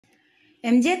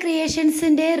MJ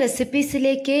ക്രിയേഷൻസിൻ്റെ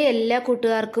റെസിപ്പീസിലേക്ക് എല്ലാ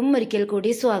കൂട്ടുകാർക്കും ഒരിക്കൽ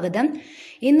കൂടി സ്വാഗതം.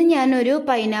 ഇന്ന് ഞാനൊരു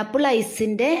പൈനാപ്പിൾ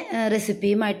ഐസിൻ്റെ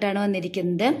റെസിപ്പിയുമായിട്ടാണ്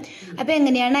വന്നിരിക്കുന്നത്. അപ്പോൾ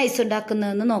എങ്ങനെയാണ് ഐസ്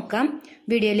ഉണ്ടാക്കുന്നതെന്ന് നോക്കാം.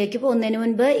 വീഡിയോയിലേക്ക് പോകുന്നതിന്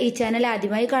മുൻപ് ഈ ചാനൽ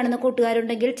ആദ്യമായി കാണുന്ന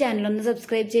കൂട്ടുകാരുണ്ടെങ്കിൽ ചാനലൊന്ന്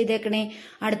സബ്സ്ക്രൈബ് ചെയ്തേക്കണേ.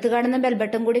 അടുത്ത് കാണുന്ന ബെൽ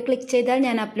ബട്ടൺ കൂടി ക്ലിക്ക് ചെയ്താൽ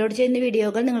ഞാൻ അപ്ലോഡ് ചെയ്യുന്ന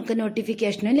വീഡിയോകൾ നിങ്ങൾക്ക്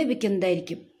നോട്ടിഫിക്കേഷനും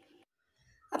ലഭിക്കുന്നതായിരിക്കും.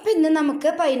 അപ്പോൾ ഇന്ന് നമുക്ക്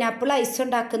പൈനാപ്പിൾ ഐസ്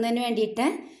ഉണ്ടാക്കുന്നതിന് വേണ്ടിയിട്ട്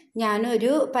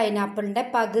ഞാനൊരു പൈനാപ്പിളിൻ്റെ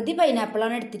പകുതി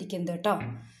പൈനാപ്പിളാണ് എടുത്തിരിക്കുന്നത് കേട്ടോ.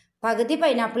 പകുതി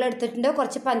പൈനാപ്പിൾ എടുത്തിട്ടുണ്ട്,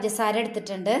 കുറച്ച് പഞ്ചസാര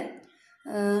എടുത്തിട്ടുണ്ട്.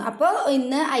 അപ്പോൾ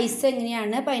ഇന്ന് ഐസ്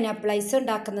എങ്ങനെയാണ്, പൈനാപ്പിൾ ഐസ്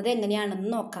ഉണ്ടാക്കുന്നത് എങ്ങനെയാണെന്ന്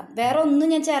നോക്കാം. വേറെ ഒന്നും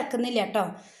ഞാൻ ചേർക്കുന്നില്ല കേട്ടോ.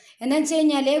 എന്താണെന്ന് വെച്ച്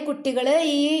കഴിഞ്ഞാൽ കുട്ടികൾ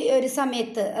ഈ ഒരു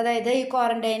സമയത്ത്, അതായത് ഈ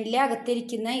ക്വാറന്റൈനിൽ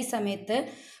അകത്തിരിക്കുന്ന ഈ സമയത്ത്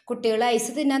കുട്ടികൾ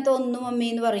ഐസ് തിന്നാൻ തോന്നുന്നു മമ്മി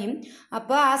എന്ന് പറയും.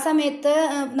 അപ്പോൾ ആ സമയത്ത്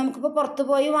നമുക്കിപ്പോൾ പുറത്ത്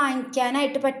പോയി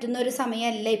വാങ്ങിക്കാനായിട്ട് പറ്റുന്ന ഒരു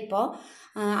സമയമല്ല ഇപ്പോൾ.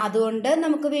 അതുകൊണ്ട്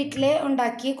നമുക്ക് വീട്ടിൽ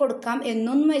ഉണ്ടാക്കി കൊടുക്കാം.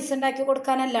 എന്നൊന്നും ഐസ് ഉണ്ടാക്കി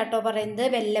കൊടുക്കാനല്ല കേട്ടോ പറയുന്നത്,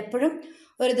 വല്ലപ്പോഴും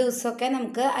ഒരു ദിവസമൊക്കെ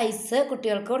നമുക്ക് ഐസ്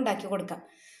കുട്ടികൾക്ക് ഉണ്ടാക്കി കൊടുക്കാം.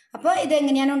 അപ്പോൾ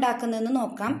ഇതെങ്ങനെയാണ് ഉണ്ടാക്കുന്നതെന്ന്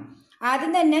നോക്കാം.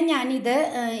 ആദ്യം തന്നെ ഞാനിത്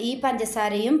ഈ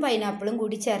പഞ്ചസാരയും പൈനാപ്പിളും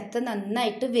കൂടി ചേർത്ത്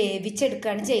നന്നായിട്ട്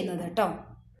വേവിച്ചെടുക്കുകയാണ് ചെയ്യുന്നത് കേട്ടോ.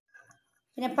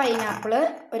 പിന്നെ പൈനാപ്പിൾ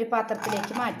ഒരു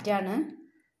പാത്രത്തിലേക്ക് മാറ്റുകയാണ്.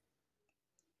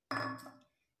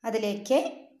 അതിലേക്ക്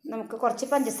നമുക്ക് കുറച്ച്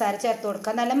പഞ്ചസാര ചേർത്ത്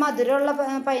കൊടുക്കാം. നല്ല മധുരമുള്ള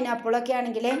പൈനാപ്പിളൊക്കെ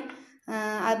ആണെങ്കിൽ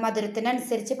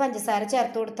മധുരത്തിനനുസരിച്ച് പഞ്ചസാര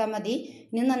ചേർത്ത് കൊടുത്താൽ മതി.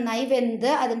 ഇനി നന്നായി വെന്ത്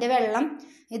അതിൻ്റെ വെള്ളം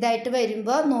ഇതായിട്ട്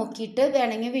വരുമ്പോൾ നോക്കിയിട്ട്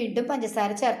വേണമെങ്കിൽ വീണ്ടും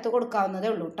പഞ്ചസാര ചേർത്ത് കൊടുക്കാവുന്നതേ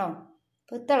ഉള്ളൂ കേട്ടോ.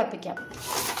 അപ്പോൾ തിളപ്പിക്കാം.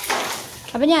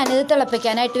 അപ്പോൾ ഞാനിത്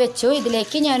തിളപ്പിക്കാനായിട്ട് വെച്ചു.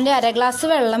 ഇതിലേക്ക് ഞാനൊരു അര ഗ്ലാസ്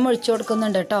വെള്ളം ഒഴിച്ചു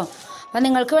കൊടുക്കുന്നുണ്ട് കേട്ടോ. അപ്പോൾ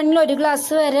നിങ്ങൾക്ക് വേണമെങ്കിൽ ഒരു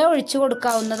ഗ്ലാസ് വരെ ഒഴിച്ചു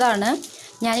കൊടുക്കാവുന്നതാണ്.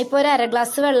 ഞാനിപ്പോൾ ഒരു അര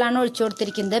ഗ്ലാസ് വെള്ളമാണ് ഒഴിച്ചു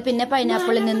കൊടുത്തിരിക്കുന്നത്. പിന്നെ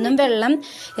പൈനാപ്പിളിൽ നിന്നും വെള്ളം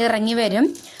ഇറങ്ങി വരും.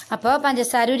 അപ്പോൾ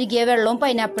പഞ്ചസാര ഉരുകിയ വെള്ളവും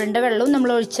പൈനാപ്പിളിൻ്റെ വെള്ളവും നമ്മൾ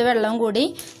ഒഴിച്ച വെള്ളവും കൂടി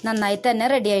നന്നായി തന്നെ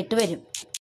റെഡിയായിട്ട് വരും.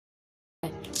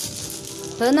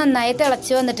 അപ്പോൾ നന്നായി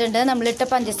തിളച്ച് വന്നിട്ടുണ്ട്. നമ്മളിട്ട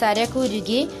പഞ്ചസാരയൊക്കെ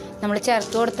ഉരുകി നമ്മൾ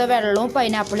ചേർത്ത് കൊടുത്ത വെള്ളവും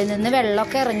പൈനാപ്പിളിൽ നിന്ന്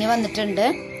വെള്ളമൊക്കെ ഇറങ്ങി വന്നിട്ടുണ്ട്.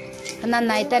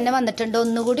 നന്നായി തന്നെ വന്നിട്ടുണ്ട്.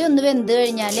 ഒന്നുകൂടി ഒന്ന് വെന്ത്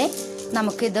കഴിഞ്ഞാൽ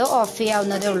നമുക്കിത് ഓഫ്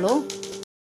ചെയ്യാവുന്നതേ ഉള്ളൂ.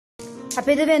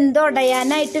 അപ്പോൾ ഇത്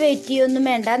വെന്തുടയാനായിട്ട് വെയിറ്റ് ചെയ്യൊന്നും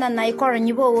വേണ്ട, നന്നായി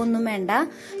കുഴഞ്ഞു പോകുമൊന്നും വേണ്ട.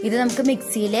 ഇത് നമുക്ക്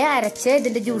മിക്സിയിൽ അരച്ച്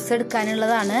ഇതിൻ്റെ ജ്യൂസ്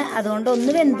എടുക്കാനുള്ളതാണ്. അതുകൊണ്ട്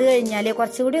ഒന്ന് വെന്ത് കഴിഞ്ഞാൽ,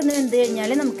 കുറച്ചുകൂടി ഒന്ന് വെന്ത്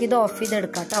കഴിഞ്ഞാൽ നമുക്കിത് ഓഫ്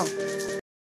ചെയ്തെടുക്കാം കേട്ടോ.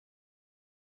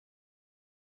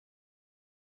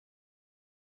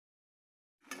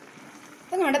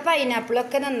 അപ്പോൾ നമ്മുടെ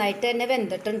പൈനാപ്പിളൊക്കെ നന്നായിട്ട് തന്നെ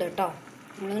വെന്തിട്ടുണ്ട് കേട്ടോ.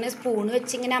 നമ്മളിങ്ങനെ സ്പൂൺ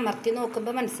വെച്ച് ഇങ്ങനെ അമർത്തി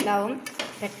നോക്കുമ്പോൾ മനസ്സിലാവും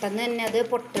പെട്ടെന്ന് തന്നെ അത്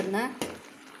പൊട്ടുന്ന.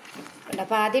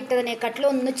 അപ്പോൾ ആദ്യം ഇട്ടതിനെക്കാട്ടിലും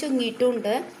ഒന്ന്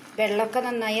ചുങ്ങിയിട്ടുമുണ്ട്, വെള്ളമൊക്കെ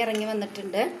നന്നായി ഇറങ്ങി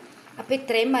വന്നിട്ടുണ്ട്. അപ്പോൾ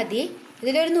ഇത്രയും മതി.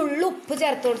 ഇതിലൊരു നുള്ളു ഉപ്പ്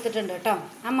ചേർത്ത് കൊടുത്തിട്ടുണ്ട് കേട്ടോ.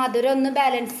 ആ മധുരം ഒന്ന്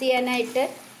ബാലൻസ് ചെയ്യാനായിട്ട്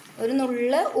ഒരു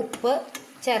നുള്ളു ഉപ്പ്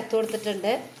ചേർത്ത്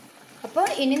കൊടുത്തിട്ടുണ്ട്. അപ്പോൾ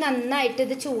ഇനി നന്നായിട്ട്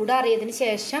ഇത് ചൂടാറിയതിന്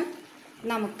ശേഷം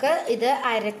നമുക്ക് ഇത്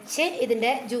അരച്ച്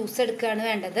ഇതിൻ്റെ ജ്യൂസ് എടുക്കുകയാണ്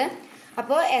വേണ്ടത്.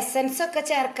 അപ്പോൾ എസൻസ് ഒക്കെ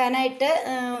ചേർക്കാനായിട്ട്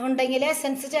ഉണ്ടെങ്കിൽ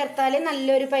എസൻസ് ചേർത്താൽ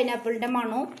നല്ലൊരു പൈനാപ്പിളിൻ്റെ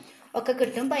മണവും ഒക്കെ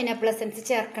കിട്ടും. പൈനാപ്പിൾ എസൻസ്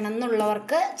ചേർക്കണം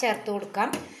എന്നുള്ളവർക്ക് ചേർത്ത് കൊടുക്കാം.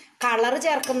 കളർ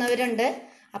ചേർക്കുന്നവരുണ്ട്.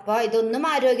 അപ്പോൾ ഇതൊന്നും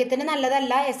ആരോഗ്യത്തിന്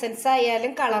നല്ലതല്ല, എസൻസ്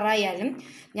ആയാലും കളറായാലും.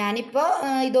 ഞാനിപ്പോൾ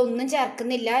ഇതൊന്നും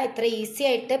ചേർക്കുന്നില്ല. ഇത്ര ഈസി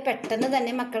ആയിട്ട് പെട്ടെന്ന്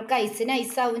തന്നെ മക്കൾക്ക് ഐസിന്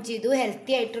ഐസാവും ചെയ്തു.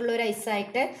 ഹെൽത്തി ആയിട്ടുള്ളൊരു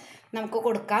ഐസായിട്ട് നമുക്ക്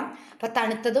കൊടുക്കാം. അപ്പോൾ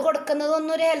തണുത്തത്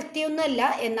കൊടുക്കുന്നതൊന്നും ഒരു ഹെൽത്തി ഒന്നുമല്ല,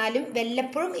 എന്നാലും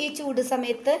വല്ലപ്പോഴും ഈ ചൂട്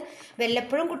സമയത്ത്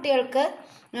വല്ലപ്പോഴും കുട്ടികൾക്ക്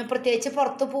പ്രത്യേകിച്ച്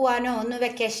പുറത്ത് പോകാനോ ഒന്ന്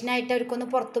വെക്കേഷനായിട്ട് അവർക്കൊന്ന്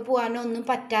പുറത്ത് പോകാനോ ഒന്നും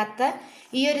പറ്റാത്ത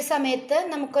ഈ ഒരു സമയത്ത്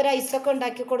നമുക്കൊരു ഐസൊക്കെ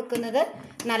ഉണ്ടാക്കി കൊടുക്കുന്നത്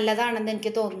നല്ലതാണെന്ന്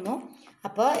എനിക്ക് തോന്നുന്നു.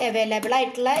 അപ്പോൾ അവൈലബിൾ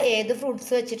ആയിട്ടുള്ള ഏത്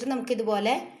ഫ്രൂട്ട്സ് വെച്ചിട്ട്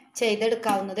നമുക്കിതുപോലെ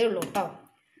ചെയ്തെടുക്കാവുന്നതേ ഉള്ളൂ കേട്ടോ.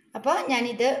 അപ്പോൾ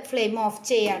ഞാനിത് ഫ്ലെയിം ഓഫ്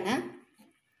ചെയ്യാണ്.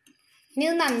 ഇനി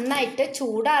ഇത് നന്നായിട്ട്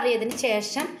ചൂടാറിയതിന്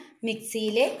ശേഷം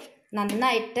മിക്സിയിൽ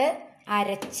നന്നായിട്ട്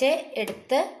അരച്ച്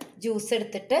എടുത്ത് ജ്യൂസ്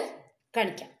എടുത്തിട്ട്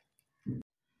കാണിക്കാം.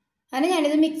 അങ്ങനെ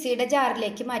ഞാനിത് മിക്സിയുടെ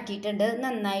ജാറിലേക്ക് മാറ്റിയിട്ടുണ്ട്.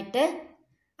 നന്നായിട്ട്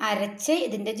അരച്ച്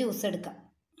ഇതിൻ്റെ ജ്യൂസ് എടുക്കാം.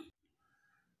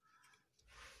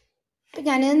 അപ്പം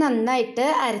ഞാനിത് നന്നായിട്ട്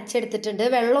അരച്ചെടുത്തിട്ടുണ്ട്.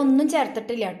 വെള്ളമൊന്നും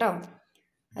ചേർത്തിട്ടില്ല കേട്ടോ,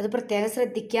 അത് പ്രത്യേകം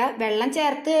ശ്രദ്ധിക്കുക. വെള്ളം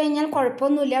ചേർത്ത് കഴിഞ്ഞാൽ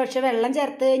കുഴപ്പമൊന്നുമില്ല, പക്ഷെ വെള്ളം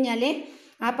ചേർത്ത് കഴിഞ്ഞാൽ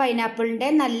ആ പൈനാപ്പിളിൻ്റെ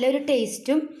നല്ലൊരു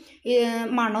ടേസ്റ്റും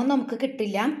മണവും നമുക്ക്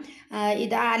കിട്ടില്ല.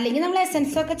 ഇത് അല്ലെങ്കിൽ നമ്മൾ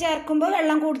എസൻസൊക്കെ ചേർക്കുമ്പോൾ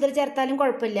വെള്ളം കൂടുതൽ ചേർത്താലും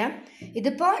കുഴപ്പമില്ല.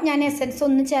 ഇതിപ്പോൾ ഞാൻ എസൻസ്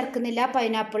ഒന്നും ചേർക്കുന്നില്ല.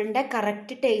 പൈനാപ്പിളിൻ്റെ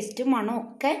കറക്റ്റ് ടേസ്റ്റും മണവും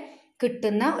ഒക്കെ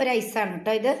കിട്ടുന്ന ഒരു ഐസാണ്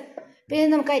കേട്ടോ ഇത്. പിന്നെ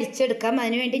നമുക്ക് അരിച്ചെടുക്കാം.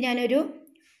 അതിനുവേണ്ടി ഞാനൊരു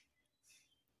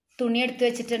തുണി എടുത്ത്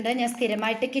വെച്ചിട്ടുണ്ട്. ഞാൻ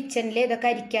സ്ഥിരമായിട്ട് കിച്ചണിൽ ഇതൊക്കെ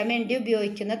അരിക്കാൻ വേണ്ടി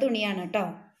ഉപയോഗിക്കുന്ന തുണിയാണ് കേട്ടോ.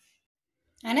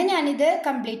 അങ്ങനെ ഞാനിത്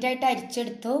കംപ്ലീറ്റ് ആയിട്ട്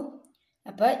അരിച്ചെടുത്തു.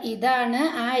 അപ്പോൾ ഇതാണ്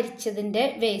ആ അരിച്ചതിൻ്റെ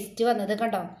വേസ്റ്റ് വന്നത്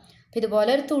കണ്ടോ. അപ്പോൾ ഇതുപോലെ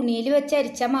ഒരു തുണിയിൽ വെച്ച്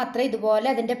അരിച്ചാൽ മാത്രമേ ഇതുപോലെ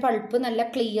അതിൻ്റെ പൾപ്പ് നല്ല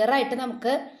ക്ലിയർ ആയിട്ട്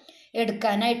നമുക്ക്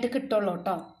എടുക്കാനായിട്ട് കിട്ടുള്ളൂ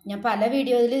കേട്ടോ. ഞാൻ പല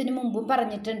വീഡിയോയിൽ ഇതിന് മുമ്പും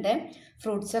പറഞ്ഞിട്ടുണ്ട്.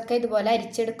 ഫ്രൂട്ട്സൊക്കെ ഇതുപോലെ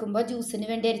അരിച്ചെടുക്കുമ്പോൾ, ജ്യൂസിന്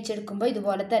വേണ്ടി അരിച്ചെടുക്കുമ്പോൾ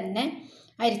ഇതുപോലെ തന്നെ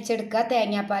അരിച്ചെടുക്കുക.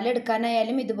 തേങ്ങാപ്പാൽ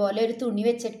എടുക്കാനായാലും ഇതുപോലെ ഒരു തുണി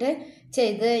വെച്ചിട്ട്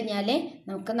ചെയ്ത് കഴിഞ്ഞാൽ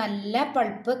നമുക്ക് നല്ല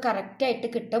പൾപ്പ് കറക്റ്റായിട്ട്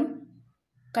കിട്ടും.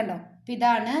 കണ്ടോ? അപ്പം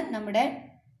ഇതാണ് നമ്മുടെ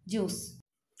ജ്യൂസ്.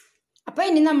 അപ്പോൾ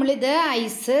ഇനി നമ്മളിത്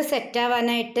ഐസ്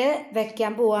സെറ്റാവാനായിട്ട്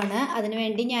വെക്കാൻ പോവാണ്. അതിന്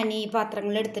വേണ്ടി ഞാൻ ഈ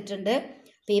പാത്രങ്ങൾ എടുത്തിട്ടുണ്ട്.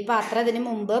 അപ്പോൾ ഈ പാത്രം അതിന്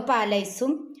മുമ്പ്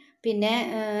പാലൈസും പിന്നെ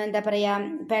എന്താ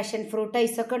പറയുക പാഷൻ ഫ്രൂട്ട്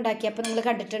ഐസൊക്കെ ഉണ്ടാക്കിയപ്പോൾ നിങ്ങൾ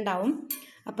കണ്ടിട്ടുണ്ടാവും.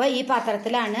 അപ്പോൾ ഈ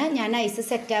പാത്രത്തിലാണ് ഞാൻ ഐസ്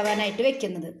സെറ്റാവാനായിട്ട്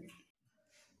വെക്കുന്നത്.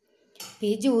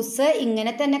 ഈ ജ്യൂസ്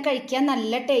ഇങ്ങനെ തന്നെ കഴിക്കാൻ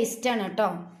നല്ല ടേസ്റ്റാണ് കേട്ടോ.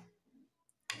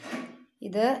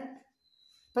 ഇത്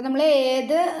ഇപ്പോൾ നമ്മൾ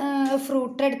ഏത്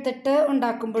ഫ്രൂട്ട് എടുത്തിട്ട്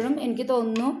ഉണ്ടാക്കുമ്പോഴും എനിക്ക്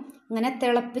തോന്നുന്നു ഇങ്ങനെ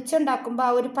തിളപ്പിച്ചുണ്ടാക്കുമ്പോൾ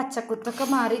ആ ഒരു പച്ചക്കുത്തൊക്കെ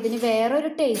മാറി ഇതിന് വേറൊരു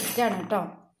ടേസ്റ്റാണ് കേട്ടോ.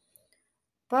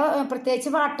 അപ്പോൾ പ്രത്യേകിച്ച്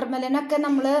വാട്ടർമെലനൊക്കെ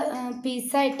നമ്മൾ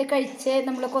പീസായിട്ട് കഴിച്ച്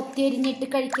നമ്മൾ കൊത്തി അരിഞ്ഞിട്ട്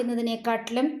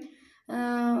കഴിക്കുന്നതിനെക്കാട്ടിലും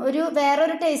ഒരു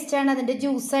വേറൊരു ടേസ്റ്റാണ് അതിൻ്റെ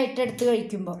ജ്യൂസായിട്ട് എടുത്ത്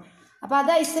കഴിക്കുമ്പോൾ. അപ്പോൾ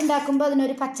അത് ഐസ് ഉണ്ടാക്കുമ്പോൾ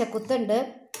അതിനൊരു പച്ചക്കുത്തുണ്ട്.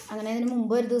 അങ്ങനെ അതിന്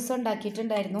മുമ്പ് ഒരു ദിവസം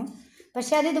ഉണ്ടാക്കിയിട്ടുണ്ടായിരുന്നു.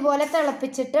 പക്ഷെ അത് ഇതുപോലെ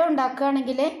തിളപ്പിച്ചിട്ട്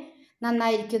ഉണ്ടാക്കുകയാണെങ്കിൽ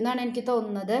നന്നായിരിക്കും എന്നാണ് എനിക്ക്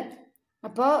തോന്നുന്നത്.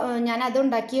 അപ്പോൾ ഞാനത്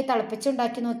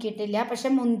തിളപ്പിച്ചുണ്ടാക്കി നോക്കിയിട്ടില്ല. പക്ഷെ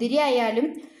മുന്തിരി ആയാലും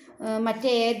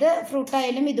മറ്റേത്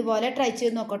ഫ്രൂട്ടായാലും ഇതുപോലെ ട്രൈ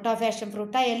ചെയ്ത് നോക്കട്ടോ. ഫാഷൻ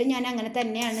ഫ്രൂട്ടായാലും ഞാൻ അങ്ങനെ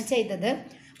തന്നെയാണ് ചെയ്തത്.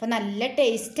 അപ്പോൾ നല്ല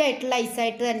ടേസ്റ്റ് ആയിട്ടുള്ള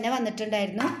ഐസായിട്ട് തന്നെ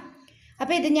വന്നിട്ടുണ്ടായിരുന്നു.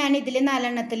 അപ്പോൾ ഇത് ഞാൻ ഇതിൽ 4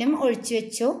 എണ്ണത്തിലും ഒഴിച്ചു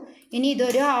വെച്ചു. ഇനി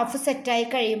ഇതൊരു ഹാഫ് സെറ്റായി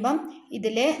കഴിയുമ്പം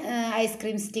ഇതിൽ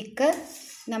ഐസ്ക്രീം സ്റ്റിക്ക്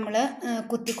നമ്മൾ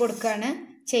കുത്തി കൊടുക്കുകയാണ്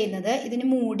ചെയ്യുന്നത്. ഇതിന്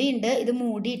മൂടിയുണ്ട്. ഇത്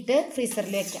മൂടിയിട്ട്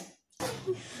ഫ്രീസറിൽ വയ്ക്കാം.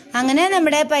 അങ്ങനെ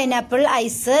നമ്മുടെ പൈനാപ്പിൾ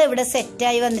ഐസ് ഇവിടെ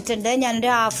സെറ്റായി വന്നിട്ടുണ്ട്. ഞാനൊരു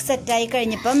ഹാഫ് സെറ്റായി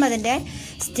കഴിഞ്ഞപ്പം അതിൻ്റെ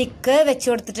സ്റ്റിക്ക് വെച്ച്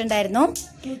കൊടുത്തിട്ടുണ്ടായിരുന്നു.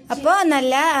 അപ്പോൾ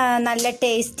നല്ല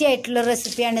ടേസ്റ്റി ആയിട്ടുള്ള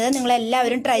റെസിപ്പിയാണിത്.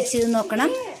 നിങ്ങളെല്ലാവരും ട്രൈ ചെയ്ത്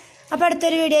നോക്കണം. അപ്പോൾ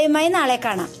അടുത്തൊരു വീഡിയോയുമായി നാളെ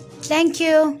കാണാം. താങ്ക്